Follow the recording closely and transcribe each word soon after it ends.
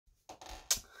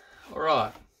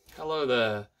Alright, hello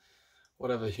there,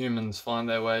 whatever humans find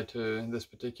their way to this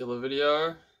particular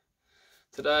video.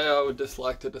 Today I would just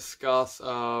like to discuss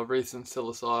a recent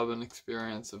psilocybin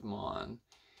experience of mine.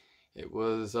 It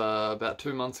was about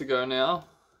 2 months ago now,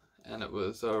 and it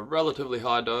was a relatively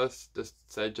high dose,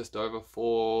 just over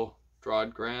 4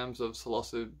 dried grams of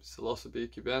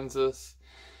Psilocybin cubensis,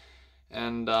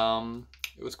 and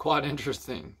it was quite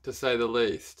interesting, to say the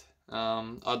least.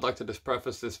 I'd like to just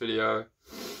preface this video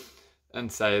and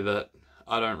say that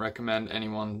I don't recommend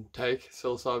anyone take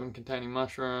psilocybin containing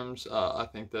mushrooms. I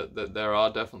think that there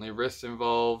are definitely risks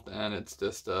involved, and it's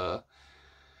just I'll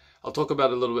talk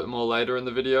about it a little bit more later in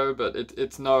the video, but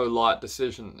it's no light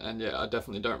decision, and yeah, I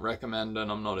definitely don't recommend,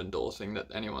 and I'm not endorsing that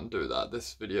anyone do that.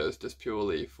 This video is just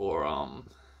purely for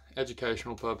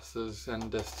educational purposes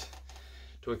and just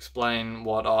to explain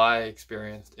what I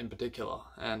experienced in particular,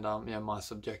 and yeah, my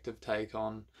subjective take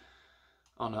on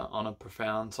a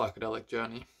profound psychedelic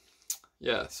journey.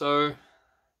 Yeah, so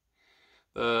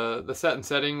the set and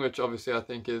setting, which obviously I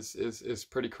think is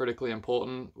pretty critically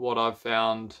important. What I've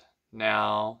found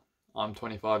now, I'm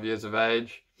 25 years of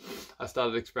age. I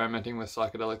started experimenting with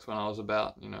psychedelics when I was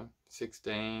about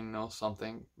 16 or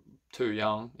something. Too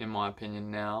young in my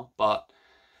opinion now,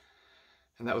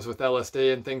 and that was with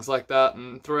LSD and things like that.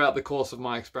 And throughout the course of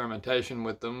my experimentation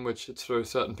with them, which through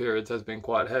certain periods has been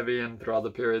quite heavy and through other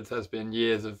periods has been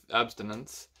years of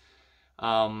abstinence,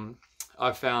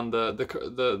 I've found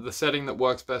the setting that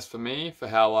works best for me, for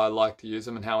how I like to use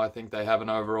them and how I think they have an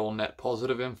overall net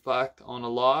positive impact on a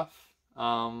life.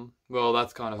 Well,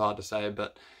 that's kind of hard to say,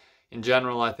 but in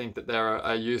general I think that they're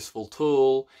a useful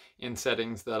tool in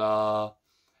settings that are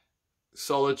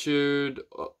solitude.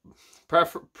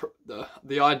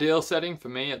 The ideal setting for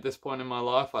me at this point in my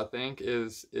life, I think,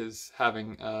 is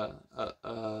having a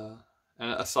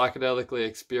psychedelically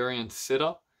experienced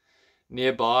sitter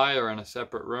nearby or in a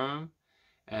separate room,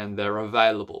 and they're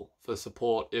available for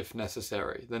support if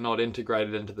necessary. They're not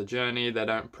integrated into the journey. They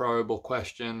don't probe or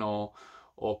question or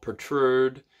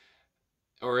protrude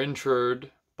or intrude,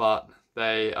 but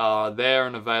they are there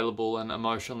and available and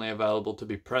emotionally available to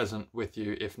be present with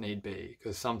you if need be,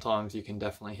 because sometimes you can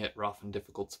definitely hit rough and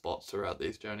difficult spots throughout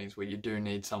these journeys where you do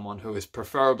need someone who is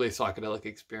preferably psychedelic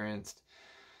experienced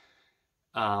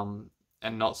and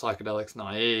not psychedelics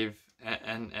naive,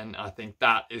 and I think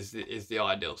that is the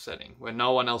ideal setting, where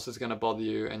no one else is going to bother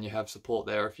you and you have support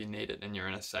there if you need it, and you're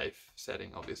in a safe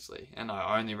setting, obviously. And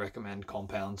I only recommend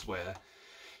compounds where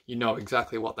you know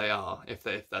exactly what they are. If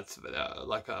that's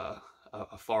like a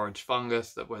forage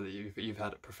fungus, that whether you've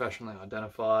had it professionally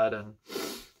identified, and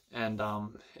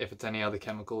if it's any other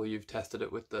chemical, you've tested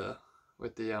it with the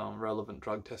relevant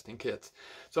drug testing kits.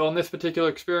 So on this particular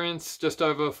experience, just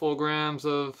over 4 grams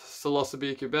of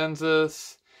Psilocybin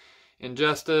cubensis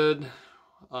ingested,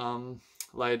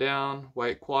 lay down,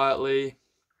 wait quietly,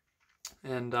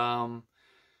 and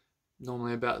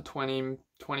normally about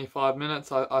 20-25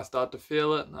 minutes I start to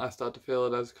feel it. I start to feel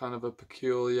it as kind of a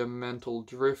peculiar mental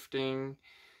drifting,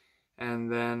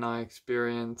 and then I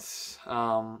experience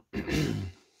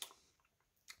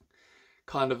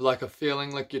kind of like a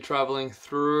feeling like you're traveling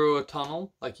through a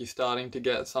tunnel, like you're starting to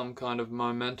get some kind of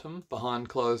momentum behind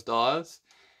closed eyes.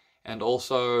 And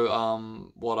also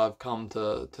what I've come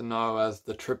to know as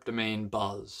the tryptamine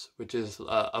buzz, which is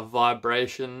a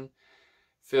vibration,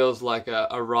 feels like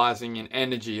a rising in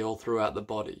energy all throughout the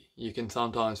body. You can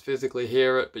sometimes physically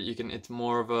hear it, but it's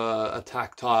more of a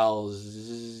tactile zzz,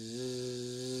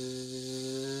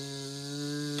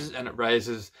 and it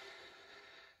raises.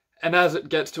 And as it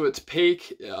gets to its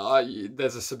peak,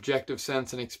 there's a subjective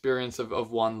sense and experience of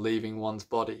one leaving one's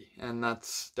body. And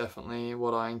that's definitely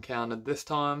what I encountered this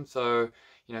time. So,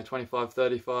 25,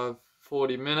 35,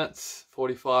 40 minutes,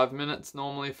 45 minutes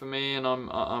normally for me, and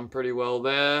I'm pretty well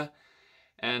there.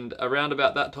 And around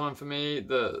about that time for me,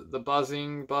 the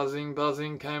buzzing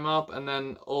came up, and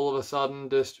then all of a sudden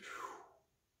just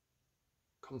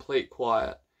complete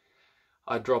quiet.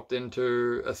 I dropped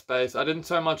into a space. I didn't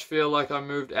so much feel like I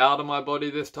moved out of my body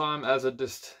this time as I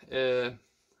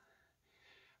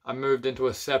moved into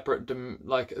a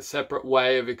separate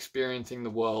way of experiencing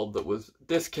the world that was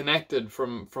disconnected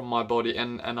from my body,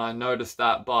 and I noticed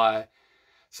that by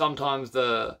sometimes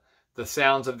the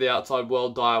sounds of the outside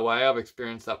world die away. I've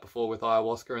experienced that before with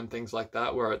ayahuasca and things like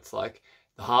that, where it's like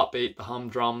the heartbeat, the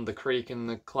humdrum, the creak and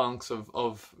the clunks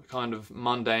of kind of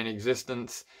mundane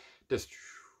existence just.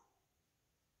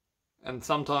 And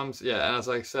sometimes, yeah, as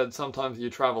I said, sometimes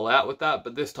you travel out with that,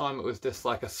 but this time it was just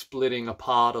like a splitting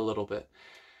apart a little bit.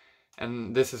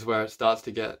 And this is where it starts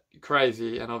to get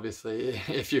crazy. And obviously,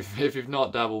 if you've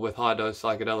not dabbled with high dose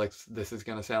psychedelics, this is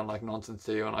going to sound like nonsense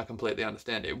to you, and I completely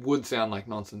understand. It would sound like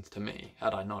nonsense to me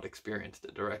had I not experienced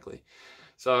it directly.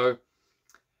 So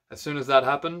as soon as that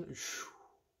happened,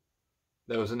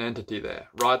 there was an entity there,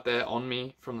 right there on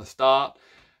me from the start.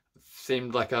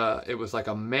 Seemed like it was like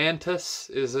a mantis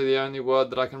is the only word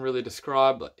that I can really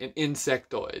describe. An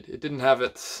insectoid. It didn't have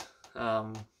its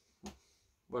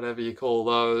whatever you call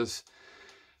those,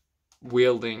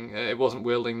 wielding, it wasn't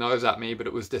wielding nose at me, but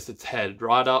it was just its head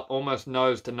right up, almost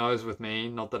nose to nose with me.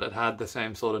 Not that it had the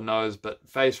same sort of nose, but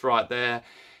face right there.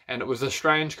 And it was a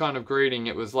strange kind of greeting.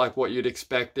 It was like what you'd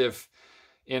expect if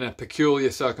in a peculiar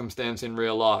circumstance in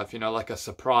real life, you know, like a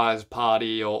surprise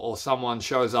party, or someone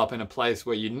shows up in a place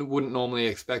where you wouldn't normally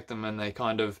expect them, and they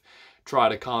kind of try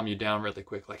to calm you down really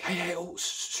quick, like, hey, oh,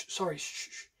 sorry,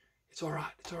 shh, it's all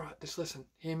right, just listen,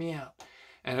 hear me out.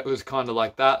 And it was kind of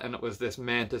like that, and it was this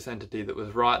mantis entity that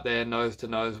was right there, nose to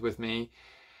nose with me,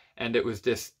 and it was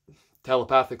just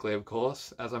telepathically, of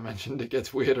course, as I mentioned, it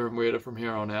gets weirder and weirder from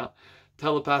here on out.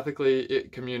 Telepathically,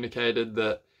 it communicated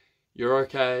that you're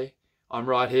okay, I'm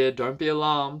right here, don't be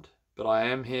alarmed, but I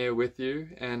am here with you,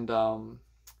 and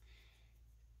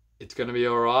it's going to be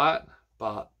all right,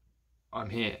 but I'm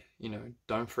here, you know,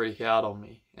 don't freak out on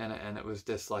me. And it was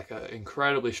just like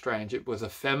incredibly strange. It was a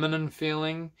feminine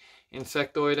feeling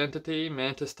insectoid entity,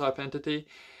 mantis type entity,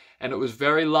 and it was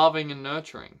very loving and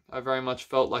nurturing. I very much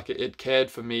felt like it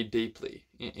cared for me deeply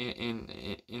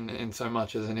in so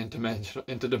much as an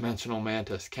interdimensional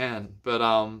mantis can. But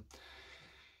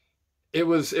it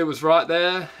was right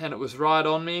there, and it was right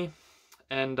on me.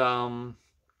 And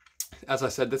as I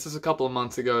said, this is a couple of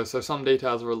months ago, so some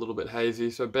details are a little bit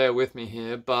hazy, so bear with me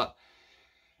here.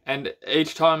 And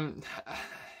each time,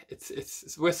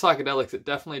 it's with psychedelics, it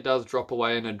definitely does drop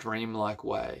away in a dreamlike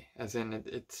way, as in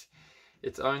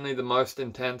it's only the most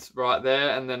intense right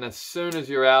there, and then as soon as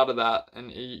you're out of that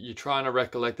and you're trying to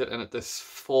recollect it, and it just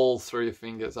falls through your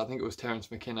fingers. I think it was Terence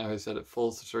McKenna who said it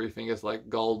falls through your fingers like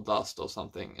gold dust or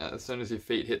something. As soon as your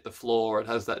feet hit the floor, it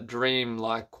has that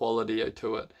dream-like quality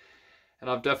to it. And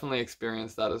I've definitely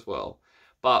experienced that as well.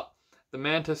 But the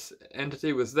mantis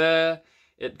entity was there.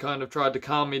 It kind of tried to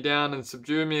calm me down and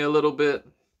subdue me a little bit.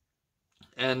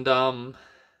 And then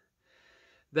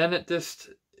it just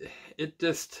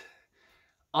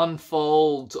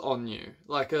unfolds on you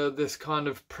like this kind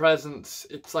of presence.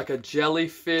 It's like a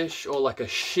jellyfish or like a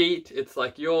sheet. It's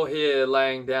like you're here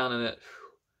laying down, and it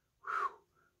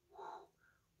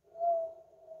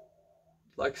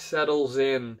like settles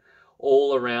in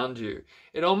all around you.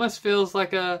 It almost feels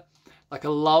like a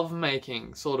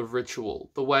love-making sort of ritual,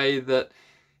 the way that,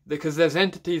 because there's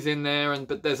entities in there,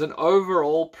 but there's an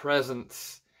overall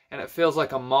presence, and it feels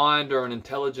like a mind or an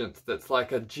intelligence that's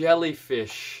like a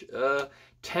jellyfish,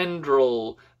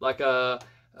 tendril, like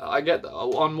I get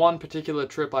on one particular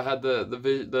trip I had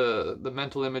the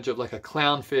mental image of like a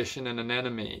clownfish and an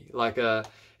anemone,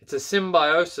 it's a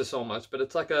symbiosis almost, but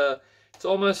it's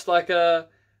almost like a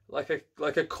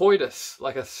coitus,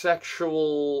 like a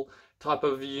sexual type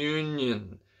of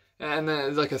union. And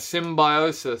then like a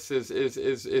symbiosis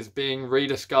is being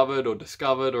rediscovered or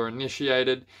discovered or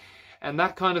initiated, and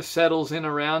that kind of settles in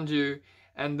around you.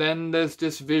 And then there's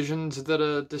just visions that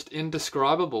are just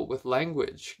indescribable with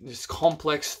language. This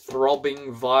complex,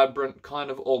 throbbing, vibrant, kind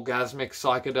of orgasmic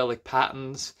psychedelic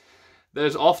patterns.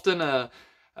 There's often an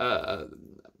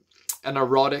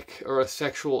erotic or a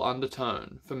sexual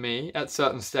undertone for me at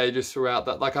certain stages throughout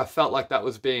that. Like I felt like that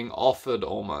was being offered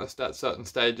almost at certain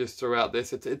stages throughout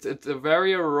this. It's a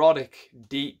very erotic,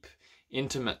 deep,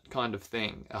 intimate kind of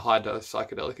thing, a high dose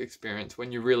psychedelic experience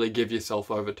when you really give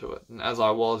yourself over to it. And as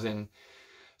I was in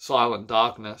silent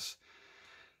darkness,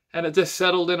 and it just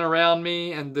settled in around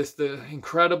me, and the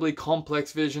incredibly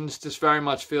complex visions just very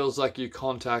much feels like you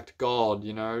contact God,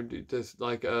 you know. There's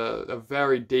like a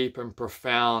very deep and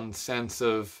profound sense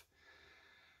of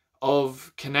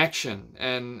connection,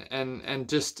 and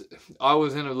just, I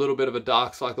was in a little bit of a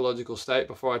dark psychological state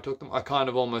before I took them. I kind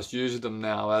of almost use them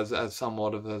now as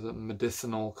somewhat of a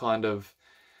medicinal kind of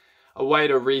a way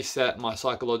to reset my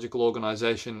psychological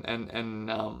organization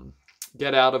and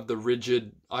get out of the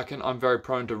rigid, I'm very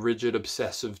prone to rigid,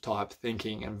 obsessive type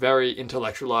thinking, and very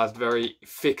intellectualized, very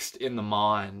fixed in the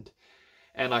mind.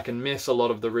 And I can miss a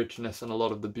lot of the richness and a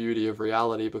lot of the beauty of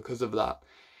reality because of that.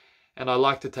 And I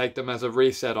like to take them as a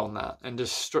reset on that. And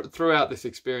just throughout this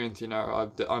experience, you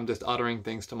know, I'm just uttering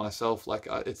things to myself like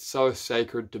it's so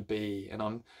sacred to be. And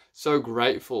I'm so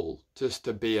grateful just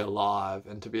to be alive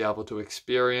and to be able to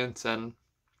experience and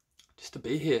just to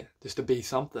be here, just to be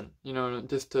something, you know,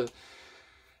 just to...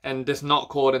 and just not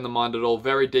caught in the mind at all,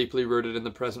 very deeply rooted in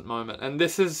the present moment. And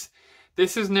this is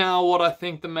now what I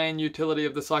think the main utility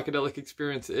of the psychedelic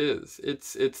experience is.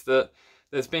 It's that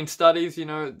there's been studies, you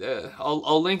know,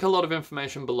 I'll link a lot of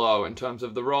information below in terms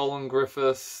of the Roland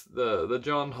Griffiths, the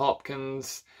John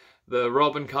Hopkins, the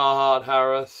Robin Carhart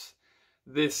Harris,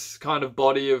 this kind of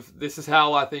body of, this is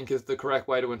how I think is the correct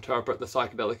way to interpret the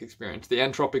psychedelic experience. The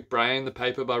Entropic Brain, the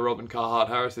paper by Robin Carhart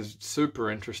Harris, is super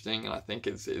interesting, and I think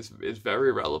is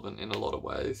very relevant in a lot of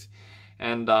ways.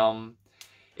 And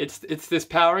it's this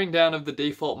powering down of the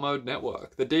default mode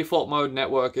network. The default mode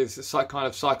network is kind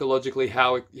of psychologically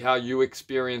how you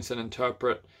experience and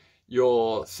interpret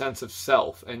your sense of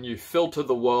self, and you filter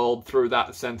the world through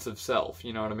that sense of self.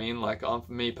 You know what I mean? Like, for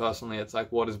me personally, it's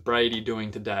like, what is Brady doing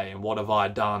today, and what have I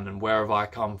done, and where have I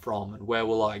come from, and where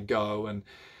will I go? And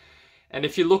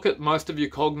if you look at most of your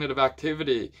cognitive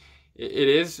activity, it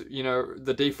is, you know,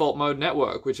 the default mode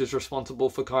network, which is responsible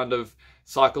for kind of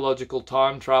psychological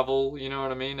time travel. You know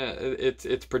what I mean?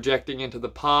 It's projecting into the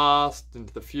past,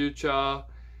 into the future,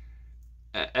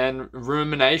 and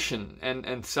rumination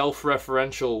and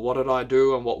self-referential. What did I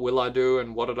do, and what will I do,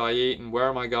 and what did I eat, and where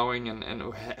am I going,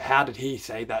 and how did he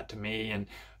say that to me? And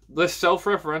this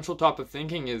self-referential type of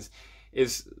thinking is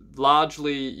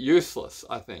largely useless,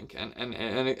 I think,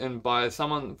 and by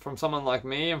someone like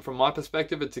me, and from my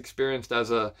perspective, it's experienced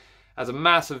as a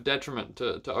massive detriment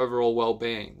to overall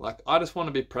well-being. Like, I just want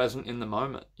to be present in the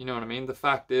moment. You know what I mean? The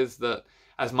fact is that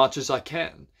as much as I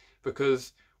can,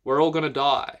 because we're all going to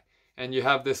die. And you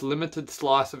have this limited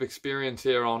slice of experience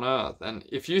here on Earth. And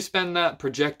if you spend that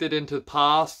projected into the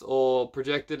past, or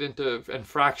projected into, and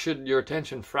fractured your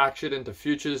attention, fractured into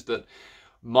futures that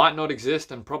might not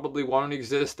exist and probably won't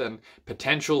exist, and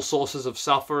potential sources of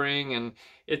suffering, and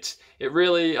it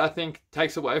really, I think,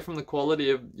 takes away from the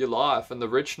quality of your life and the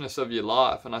richness of your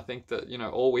life. And I think that, you know,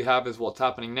 all we have is what's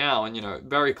happening now. And, you know,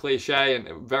 very cliche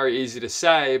and very easy to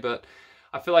say, but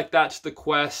I feel like that's the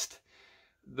quest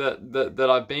that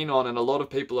I've been on, and a lot of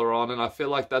people are on, and I feel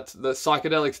like the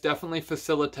psychedelics definitely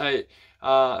facilitate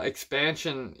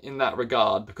expansion in that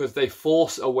regard, because they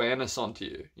force awareness onto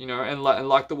you, you know, and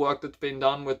like the work that's been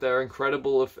done with their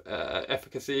incredible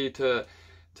efficacy to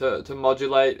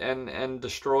modulate and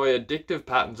destroy addictive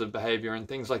patterns of behavior and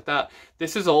things like that.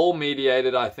 This is all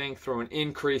mediated, I think, through an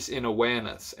increase in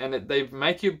awareness, and they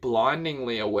make you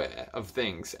blindingly aware of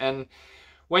things. And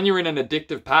when you're in an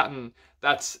addictive pattern,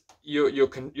 that's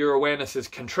your awareness is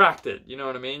contracted. You know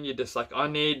what I mean? You're just like, I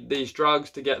need these drugs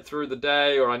to get through the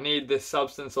day, or I need this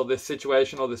substance or this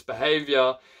situation or this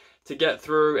behavior to get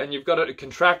through, and you've got a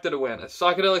contracted awareness.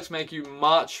 Psychedelics make you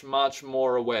much, much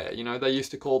more aware. You know, they used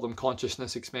to call them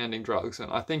consciousness expanding drugs,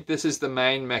 and I think this is the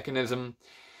main mechanism.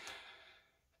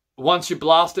 Once you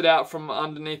blast it out from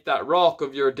underneath that rock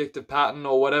of your addictive pattern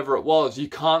or whatever it was, you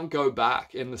can't go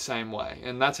back in the same way.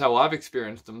 And that's how I've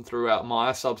experienced them throughout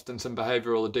my substance and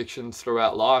behavioral addictions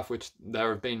throughout life, which there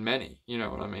have been many, you know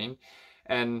what I mean?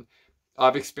 And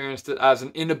I've experienced it as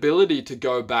an inability to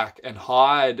go back and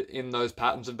hide in those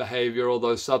patterns of behavior or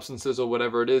those substances or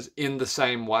whatever it is in the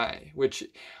same way, which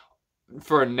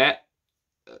for a net,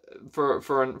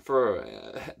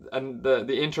 and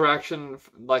the interaction,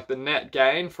 like the net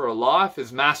gain for a life,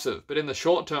 is massive, but in the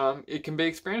short term it can be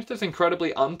experienced as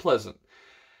incredibly unpleasant.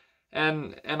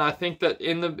 And I think that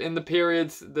in the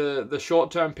periods, the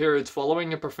short-term periods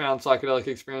following a profound psychedelic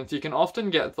experience, you can often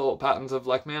get thought patterns of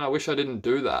like, man, I wish I didn't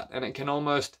do that, and it can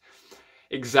almost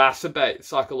exacerbate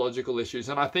psychological issues.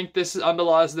 And I think this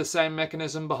underlies the same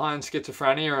mechanism behind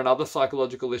schizophrenia and other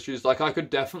psychological issues. Like, I could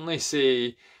definitely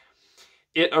see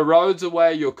it erodes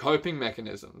away your coping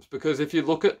mechanisms, because if you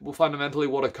look at fundamentally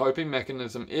what a coping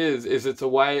mechanism is it's a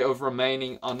way of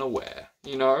remaining unaware.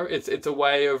 You know, it's a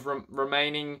way of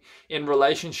remaining in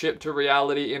relationship to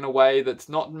reality in a way that's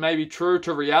not maybe true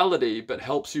to reality, but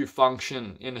helps you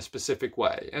function in a specific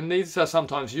way. And these are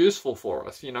sometimes useful for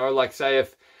us, you know, like say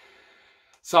if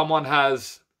someone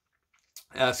has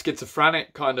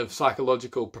schizophrenic kind of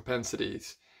psychological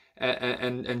propensities,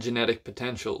 and genetic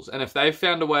potentials, and if they've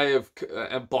found a way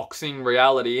of boxing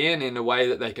reality in a way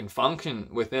that they can function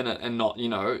within it, and not, you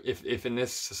know, if in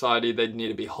this society they'd need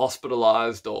to be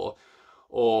hospitalized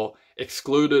or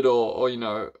excluded or you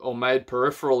know, or made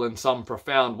peripheral in some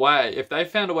profound way, if they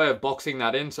found a way of boxing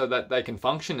that in so that they can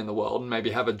function in the world and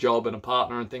maybe have a job and a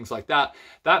partner and things like that,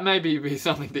 that may be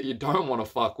something that you don't want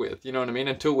to fuck with, you know what I mean,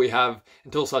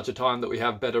 until such a time that we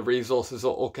have better resources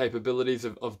or capabilities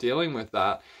of dealing with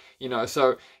that. You know,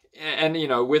 so and you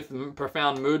know, with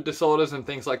profound mood disorders and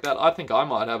things like that, I think I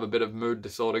might have a bit of mood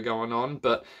disorder going on,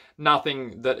 but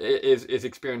nothing that is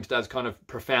experienced as kind of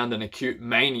profound and acute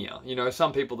mania. You know,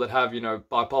 some people that have, you know,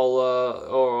 bipolar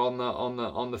or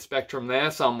on the spectrum there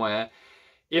somewhere,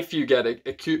 if you get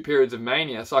acute periods of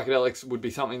mania, psychedelics would be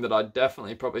something that I'd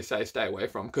definitely probably say stay away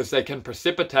from, because they can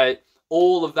precipitate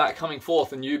all of that coming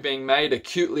forth and you being made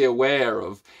acutely aware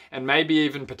of, and maybe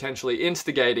even potentially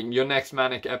instigating your next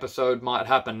manic episode might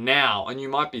happen now, and you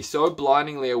might be so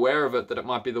blindingly aware of it that it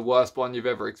might be the worst one you've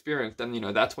ever experienced. And you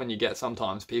know, that's when you get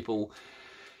sometimes people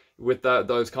with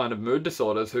those kind of mood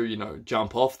disorders who, you know,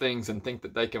 jump off things and think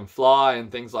that they can fly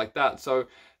and things like that. So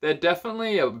they're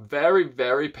definitely a very,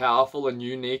 very powerful and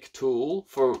unique tool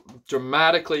for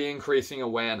dramatically increasing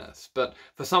awareness. But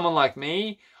for someone like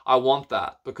me, I want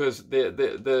that, because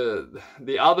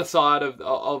the other side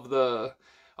of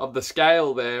the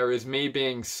scale there is me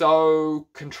being so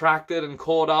contracted and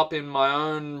caught up in my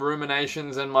own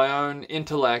ruminations and my own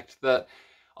intellect that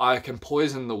I can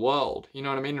poison the world, you know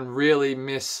what I mean, and really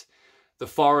miss the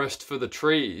forest for the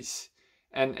trees,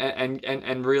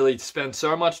 and really spend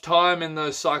so much time in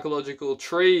those psychological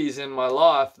trees in my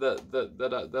life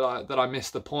that I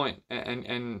miss the point,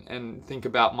 and think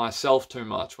about myself too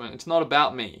much, when it's not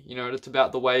about me. You know, it's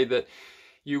about the way that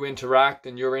you interact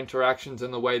and your interactions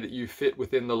and the way that you fit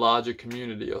within the larger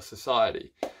community or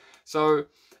society. So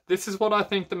this is what I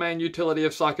think the main utility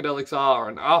of psychedelics are.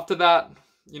 And after that,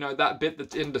 you know, that bit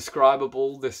that's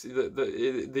indescribable,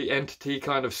 the entity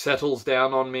kind of settles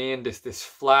down on me, and this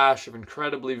flash of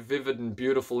incredibly vivid and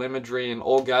beautiful imagery and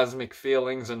orgasmic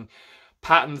feelings and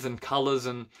patterns and colors,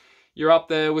 and you're up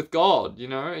there with God, you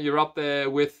know, you're up there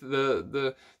with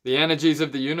the energies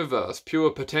of the universe,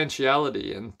 pure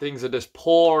potentiality, and things are just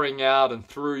pouring out and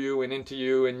through you and into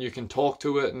you, and you can talk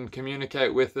to it and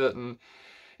communicate with it, and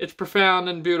it's profound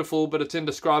and beautiful, but it's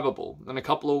indescribable. And a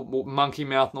couple of monkey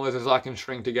mouth noises I can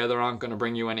string together aren't going to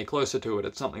bring you any closer to it.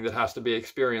 It's something that has to be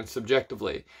experienced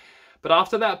subjectively. But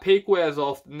after that peak wears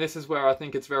off, and this is where I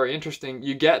think it's very interesting,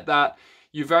 you get that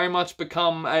you very much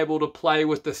become able to play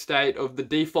with the state of the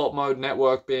default mode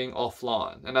network being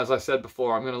offline. And as I said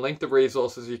before, I'm going to link the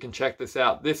resources, you can check this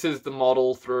out. This is the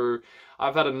model through,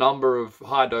 I've had a number of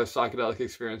high-dose psychedelic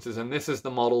experiences, and this is the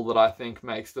model that I think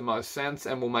makes the most sense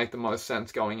and will make the most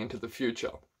sense going into the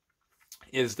future,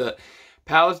 is that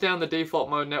powers down the default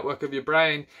mode network of your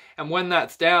brain, and when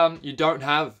that's down, you don't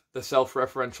have the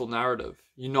self-referential narrative.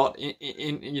 You're not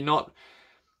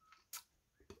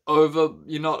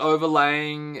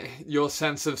overlaying your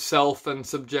sense of self and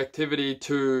subjectivity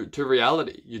to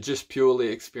reality. You're just purely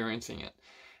experiencing it.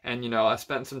 And, you know, I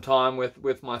spent some time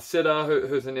with my sitter,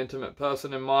 who's an intimate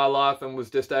person in my life, and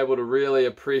was just able to really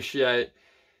appreciate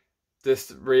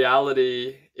this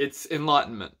reality. It's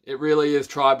enlightenment. It really is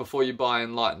try before you buy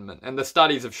enlightenment. And the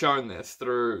studies have shown this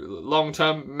through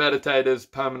long-term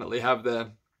meditators permanently have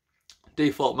their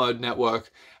default mode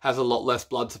network has a lot less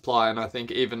blood supply, and I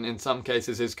think even in some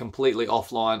cases is completely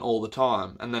offline all the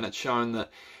time. And then it's shown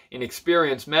that in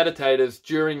experienced meditators,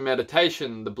 during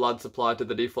meditation, the blood supply to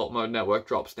the default mode network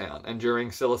drops down. And during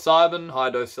psilocybin,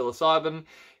 high-dose psilocybin,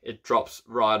 it drops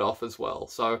right off as well.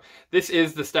 So this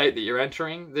is the state that you're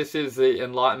entering. This is the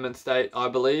enlightenment state, I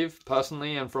believe,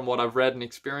 personally, and from what I've read and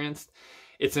experienced.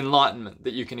 It's enlightenment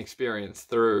that you can experience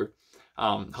through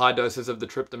high doses of the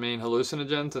tryptamine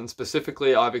hallucinogens, and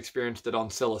specifically I've experienced it on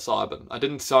psilocybin. I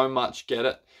didn't so much get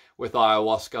it with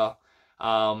ayahuasca.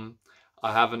 I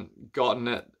haven't gotten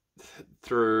it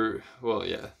through, well,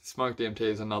 yeah, smoked DMT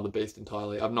is another beast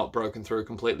entirely. I've not broken through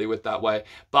completely with that way,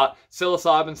 but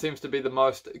psilocybin seems to be the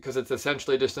most, because it's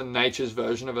essentially just a nature's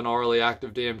version of an orally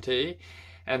active DMT,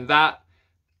 and that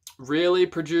really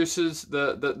produces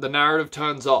the narrative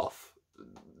turns off.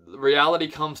 Reality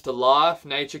comes to life,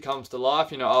 nature comes to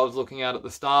life. You know, I was looking out at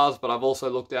the stars, but I've also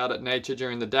looked out at nature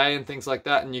during the day and things like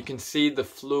that, and you can see the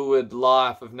fluid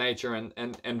life of nature,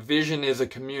 and vision is a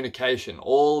communication.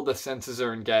 All the senses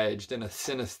are engaged in a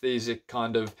synesthetic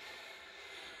kind of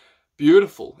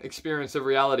beautiful experience of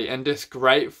reality, and just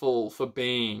grateful for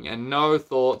being, and no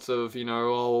thoughts of, you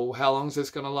know, oh, how long is this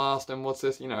going to last, and what's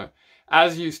this, you know.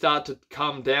 As you start to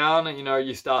come down, you know,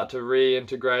 you start to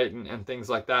reintegrate and things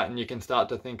like that, and you can start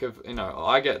to think of, you know,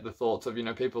 I get the thoughts of, you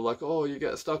know, people like, oh, you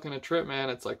get stuck in a trip, man.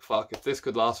 It's like, fuck, if this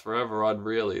could last forever, I'd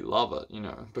really love it, you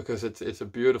know, because it's a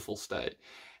beautiful state.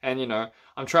 And, you know,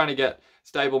 I'm trying to get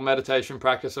stable meditation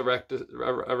practice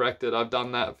erected. I've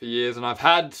done that for years, and I've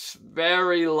had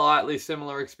very lightly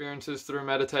similar experiences through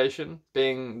meditation,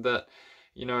 being that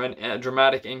you know, a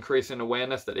dramatic increase in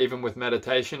awareness that even with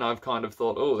meditation, I've kind of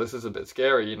thought, oh, this is a bit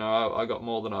scary, you know, I got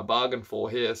more than I bargained for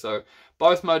here. So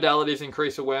both modalities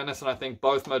increase awareness, and I think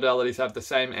both modalities have the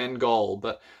same end goal.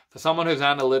 But for someone who's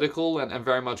analytical and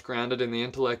very much grounded in the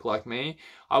intellect like me,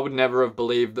 I would never have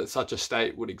believed that such a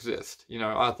state would exist. You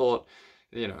know, I thought,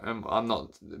 you know, I'm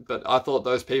not, but I thought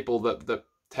those people that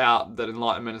tout that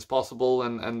enlightenment is possible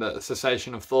and the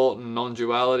cessation of thought and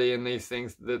non-duality and these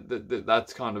things,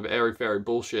 that's kind of airy-fairy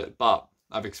bullshit. But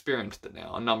I've experienced it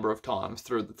now a number of times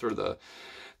through the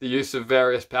use of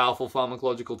various powerful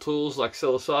pharmacological tools like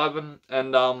psilocybin,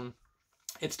 and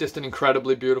it's just an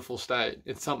incredibly beautiful state.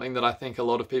 It's something that I think a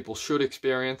lot of people should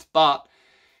experience, but,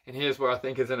 and here's where I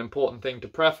think is an important thing to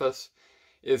preface,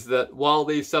 is that while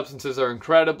these substances are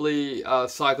incredibly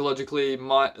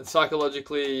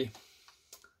psychologically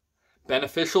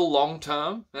beneficial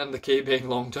long-term, and the key being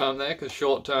long-term there, because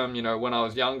short-term, you know, when I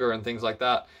was younger and things like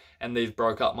that, and these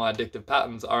broke up my addictive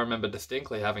patterns, I remember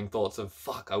distinctly having thoughts of,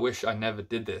 fuck, I wish I never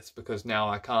did this, because now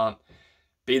I can't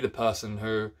be the person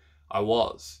who I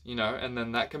was, you know, and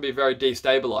then that can be very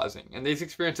destabilizing. And these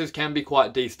experiences can be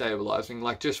quite destabilizing,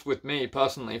 like just with me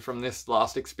personally from this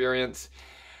last experience.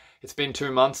 It's been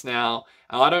 2 months now,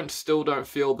 and I still don't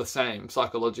feel the same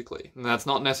psychologically. And that's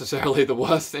not necessarily the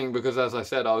worst thing, because as I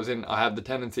said, I have the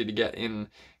tendency to get in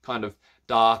kind of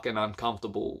dark and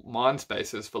uncomfortable mind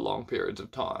spaces for long periods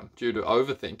of time due to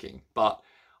overthinking. But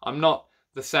I'm not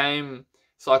the same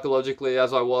psychologically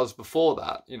as I was before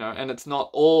that, you know, and it's not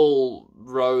all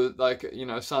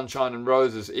sunshine and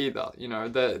roses either, you know,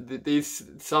 these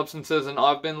substances, and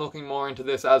I've been looking more into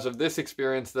this as of this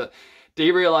experience, that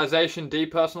derealization,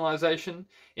 depersonalization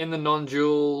in the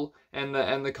non-dual and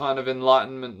the kind of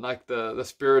enlightenment, like the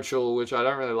spiritual, which I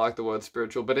don't really like the word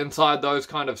spiritual, but inside those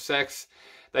kind of sects,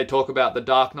 they talk about the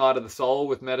dark night of the soul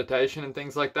with meditation and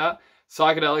things like that.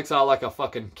 Psychedelics are like a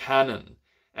fucking cannon,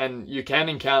 and you can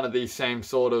encounter these same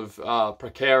sort of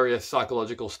precarious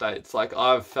psychological states. Like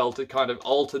I've felt a kind of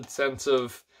altered sense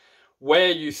of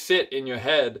where you sit in your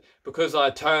head, because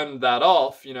I turned that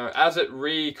off, you know, as it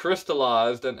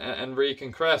recrystallized and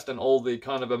recongressed, and all the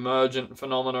kind of emergent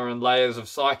phenomena and layers of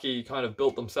psyche kind of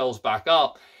built themselves back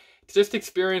up. It's just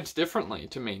experienced differently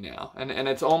to me now, and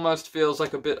it almost feels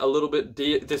like a little bit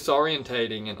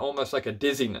disorientating, and almost like a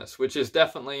dizziness, which is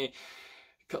definitely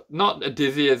not a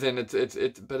dizzy as in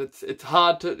it's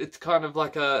hard to, it's kind of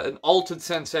like an altered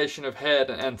sensation of head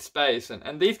and space,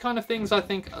 and these kind of things, I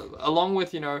think, along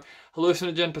with, you know,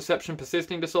 hallucinogen perception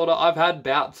persisting disorder, I've had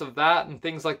bouts of that and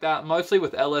things like that, mostly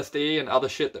with LSD and other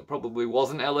shit that probably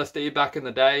wasn't LSD back in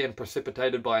the day and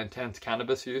precipitated by intense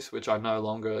cannabis use, which I no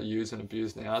longer use and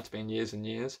abuse now. It's been years and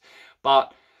years,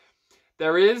 but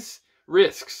there is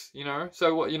risks, you know.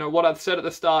 So what I've said at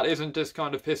the start isn't just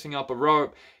kind of pissing up a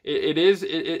rope.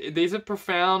 These are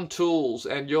profound tools,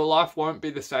 and your life won't be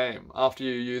the same after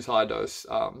you use high dose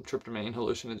tryptamine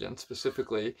hallucinogens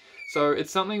specifically. So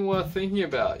it's something worth thinking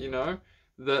about, you know,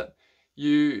 that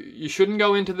you shouldn't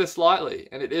go into this lightly,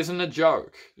 and it isn't a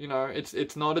joke, you know.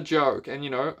 It's not a joke, and, you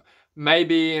know,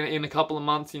 maybe in a couple of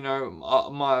months, you know,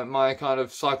 my kind of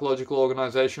psychological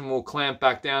organization will clamp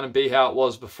back down and be how it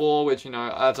was before, which, you know,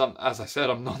 as I said,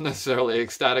 I'm not necessarily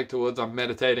ecstatic towards. I'm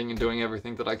meditating and doing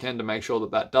everything that I can to make sure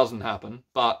that doesn't happen.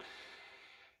 But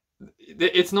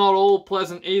it's not all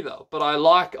pleasant either. But I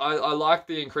like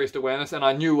the increased awareness, and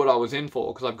I knew what I was in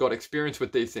for because I've got experience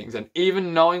with these things. And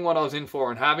even knowing what I was in for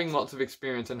and having lots of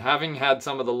experience and having had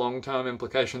some of the long-term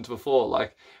implications before,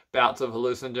 like bouts of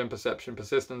hallucinogen perception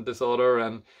persistent disorder,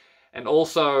 and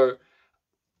also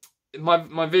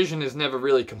my vision is never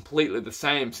really completely the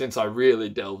same since I really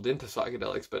delved into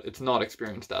psychedelics, but it's not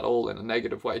experienced at all in a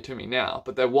negative way to me now.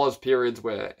 But there was periods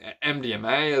where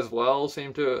MDMA as well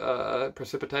seemed to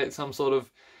precipitate some sort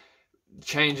of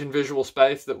change in visual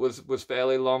space that was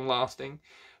fairly long lasting.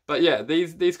 But yeah,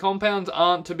 these compounds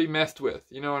aren't to be messed with,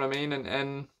 you know what I mean?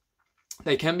 And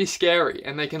they can be scary,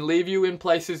 and they can leave you in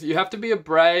places. You have to be a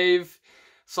brave,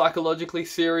 psychologically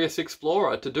serious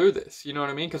explorer to do this, you know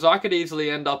what I mean? Because I could easily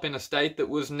end up in a state that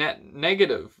was net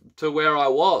negative to where I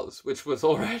was, which was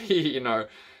already, you know,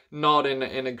 not in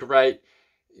a great,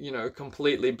 you know,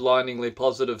 completely blindingly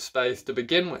positive space to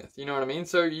begin with, you know what I mean?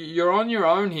 So you're on your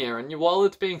own here, and while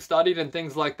it's being studied and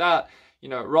things like that, you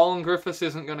know, Roland Griffiths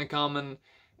isn't going to come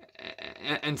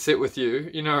and sit with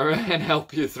you, you know, and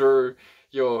help you through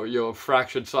your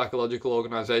fractured psychological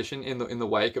organization in the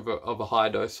wake of a high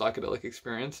dose psychedelic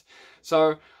experience.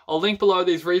 So I'll link below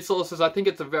these resources. I think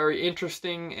it's a very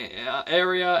interesting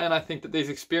area, and I think that these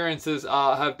experiences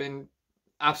have been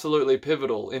absolutely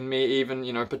pivotal in me even,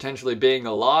 you know, potentially being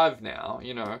alive now,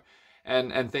 you know,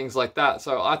 and things like that.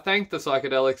 So I thank the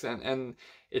psychedelics, and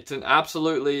it's an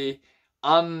absolutely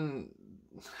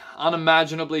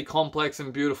unimaginably complex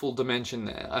and beautiful dimension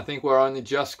there. I think we're only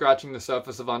just scratching the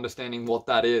surface of understanding what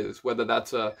that is, whether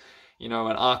that's a, you know,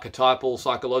 an archetypal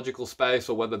psychological space,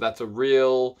 or whether that's a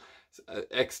real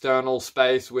external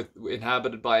space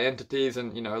inhabited by entities,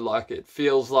 and, you know, like it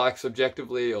feels like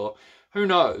subjectively, or who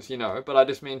knows, you know. But I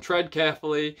just mean, tread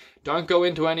carefully. Don't go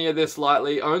into any of this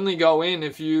lightly. Only go in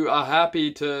if you are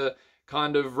happy to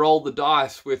kind of roll the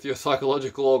dice with your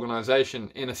psychological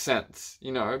organization, in a sense,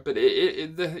 you know. But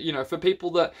you know, for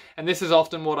people that, and this is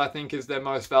often what I think is their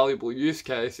most valuable use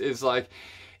case, is like,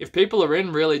 if people are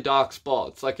in really dark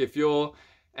spots, like if you're,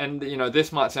 and, you know,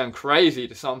 this might sound crazy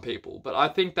to some people, but I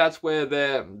think that's where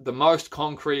the most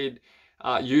concrete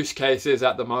use case is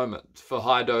at the moment for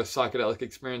high dose psychedelic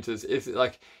experiences. Is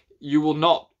like, you will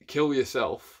not kill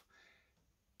yourself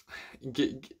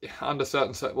under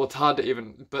certain, well, it's hard to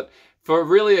even, but for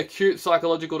really acute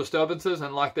psychological disturbances,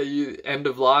 and like the end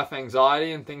of life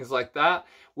anxiety and things like that,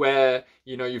 where,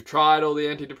 you know, you've tried all the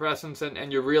antidepressants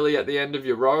and you're really at the end of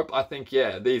your rope, I think,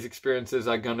 yeah, these experiences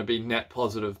are going to be net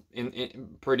positive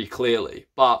in pretty clearly.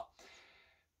 But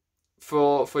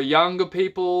for younger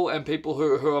people and people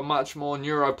who are much more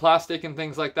neuroplastic and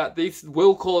things like that, these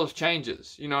will cause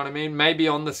changes, you know what I mean? Maybe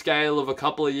on the scale of a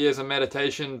couple of years of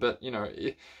meditation, but, you know,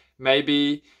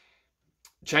 maybe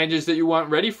changes that you weren't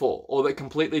ready for, or that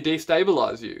completely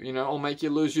destabilize you, you know, or make you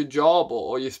lose your job,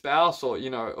 or your spouse, or,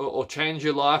 you know, or change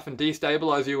your life and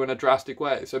destabilize you in a drastic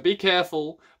way. So be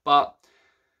careful. But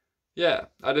yeah,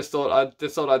 I just thought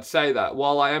I'd say that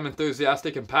while I am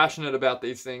enthusiastic and passionate about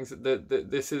these things,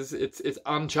 this is, it's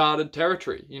uncharted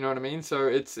territory, you know what I mean? So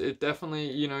it definitely,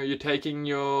 you know, you're taking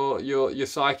your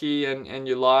psyche and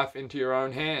your life into your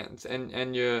own hands,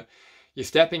 and you're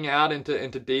stepping out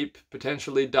into deep,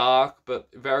 potentially dark, but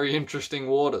very interesting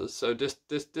waters. So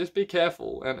just be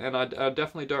careful. And I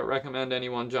definitely don't recommend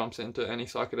anyone jumps into any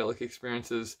psychedelic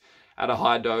experiences at a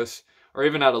high dose, or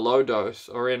even at a low dose,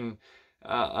 or in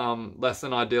less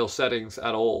than ideal settings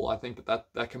at all. I think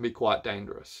that can be quite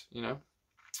dangerous, you know.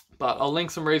 But I'll link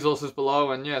some resources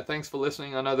below. And yeah, thanks for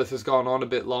listening. I know this has gone on a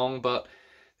bit long, but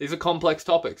these are complex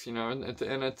topics, you know, and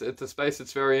it's a space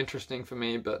that's very interesting for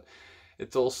me, but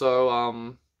it's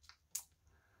also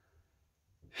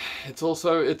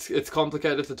it's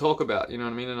complicated to talk about, you know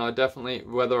what I mean? And I definitely,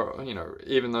 whether, you know,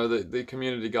 even though the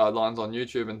community guidelines on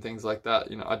YouTube and things like that,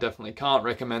 you know, I definitely can't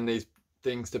recommend these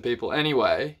things to people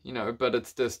anyway, you know. But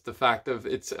it's just the fact of,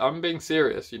 I'm being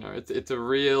serious, you know. It's a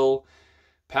real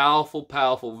powerful,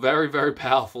 very, very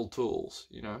powerful tools,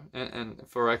 you know, and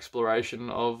for exploration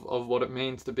of what it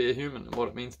means to be a human and what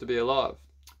it means to be alive.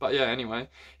 But yeah, anyway,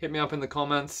 hit me up in the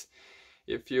comments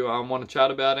if you want to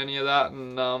chat about any of that,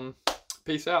 and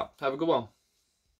peace out. Have a good one.